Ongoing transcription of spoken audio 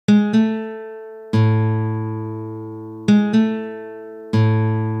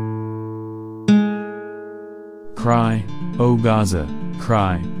Cry, O Gaza,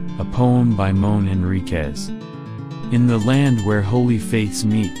 Cry, a poem by Mon Enriquez. In the land where holy faiths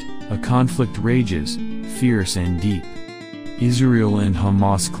meet, a conflict rages, fierce and deep. Israel and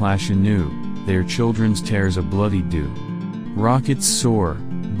Hamas clash anew, their children's tears a bloody dew. Rockets soar,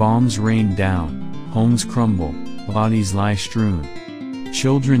 bombs rain down, homes crumble, bodies lie strewn.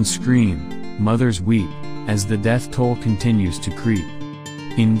 Children scream, mothers weep, as the death toll continues to creep.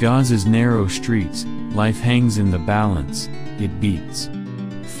 In Gaza's narrow streets, life hangs in the balance, it beats.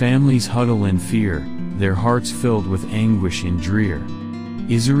 Families huddle in fear, their hearts filled with anguish and drear.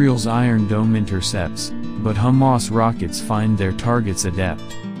 Israel's Iron Dome intercepts, but Hamas rockets find their targets adept.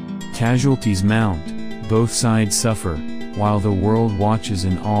 Casualties mount, both sides suffer, while the world watches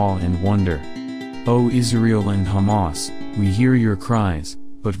in awe and wonder. O Israel and Hamas, we hear your cries,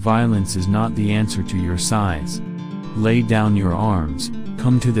 but violence is not the answer to your sighs. Lay down your arms,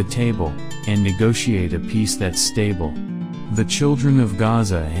 come to the table, and negotiate a peace that's stable. The children of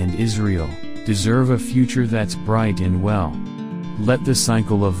Gaza and Israel deserve a future that's bright and well. Let the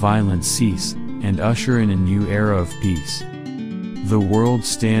cycle of violence cease, and usher in a new era of peace. The world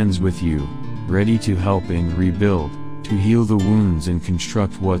stands with you, ready to help and rebuild, to heal the wounds and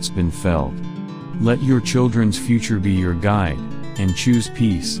construct what's been felled. Let your children's future be your guide, and choose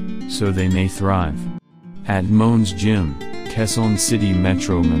peace, so they may thrive. At Mon's Gym, Quezon City,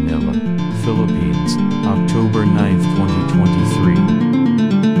 Metro Manila, Philippines, October 9, 2023.